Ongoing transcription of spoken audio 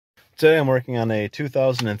Today I'm working on a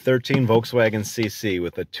 2013 Volkswagen CC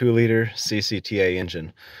with a 2-liter CCTA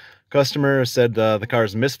engine. Customer said the car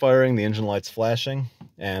is misfiring, the engine light's flashing,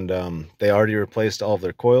 and they already replaced all of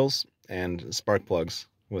their coils and spark plugs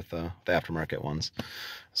with the aftermarket ones.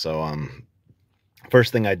 So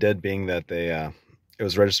first thing I did, being that it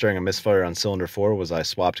was registering a misfire on cylinder 4, was I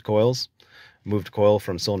swapped coils. Moved coil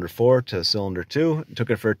from cylinder 4 to cylinder 2,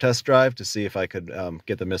 took it for a test drive to see if I could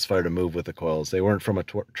get the misfire to move with the coils. They weren't from a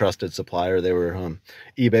trusted supplier. They were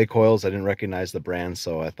eBay coils. I didn't recognize the brand,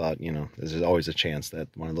 so I thought, you know, there's always a chance that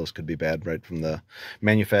one of those could be bad right from the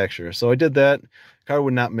manufacturer. So I did that. Car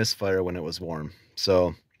would not misfire when it was warm.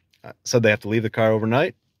 So I said they have to leave the car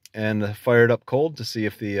overnight and fire it up cold to see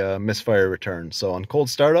if the misfire returned. So on cold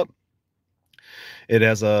startup, it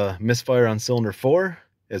has a misfire on cylinder 4.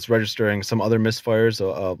 It's registering some other misfires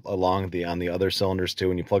on the other cylinders too.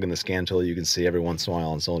 When you plug in the scan tool, you can see every once in a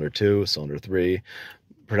while on cylinder 2, cylinder 3,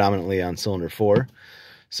 predominantly on cylinder 4.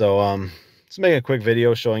 So let's make a quick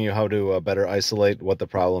video showing you how to better isolate what the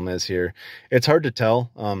problem is here. It's hard to tell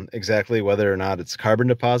exactly whether or not it's carbon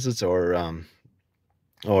deposits or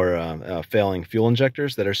failing fuel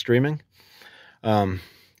injectors that are streaming.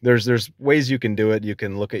 There's ways you can do it. You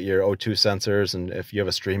can look at your O2 sensors, and if you have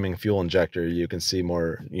a streaming fuel injector, you can see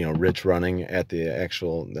more, rich running at the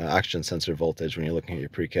actual oxygen sensor voltage when you're looking at your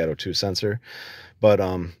pre-cat O2 sensor, but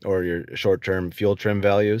or your short-term fuel trim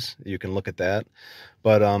values. You can look at that.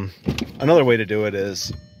 But another way to do it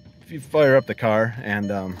is if you fire up the car, and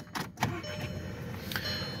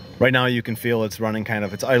right now you can feel it's running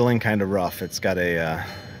it's idling kind of rough. It's got a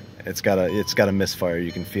misfire.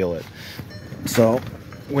 You can feel it. So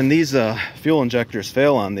when these fuel injectors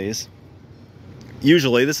fail on these,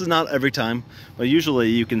 usually, this is not every time, but usually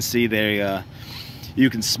you can see you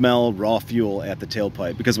can smell raw fuel at the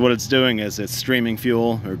tailpipe, because what it's doing is it's streaming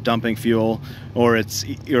fuel or dumping fuel, or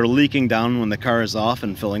you're leaking down when the car is off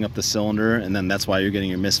and filling up the cylinder, and then that's why you're getting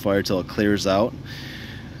your misfire till it clears out.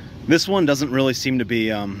 This one doesn't really seem to be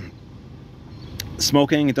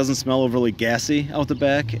smoking. It doesn't smell overly gassy out the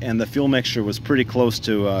back, and the fuel mixture was pretty close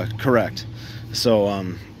to correct. So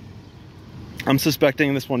I'm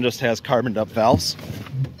suspecting this one just has carboned up valves.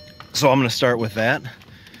 So I'm going to start with that.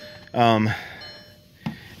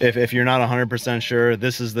 If you're not 100% sure,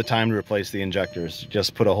 this is the time to replace the injectors.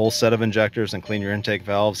 Just put a whole set of injectors and clean your intake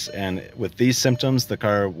valves, and with these symptoms, the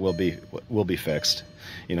car will be fixed.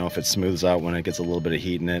 If it smooths out when it gets a little bit of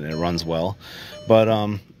heat in it and it runs well.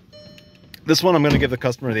 But this one I'm going to give the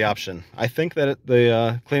customer the option. I think that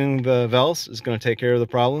cleaning the valves is going to take care of the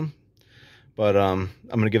problem. But I'm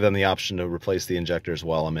going to give them the option to replace the injectors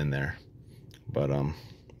while I'm in there. But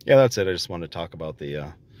yeah, that's it. I just wanted to talk about this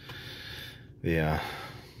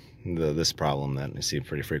problem that I see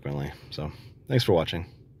pretty frequently. So thanks for watching.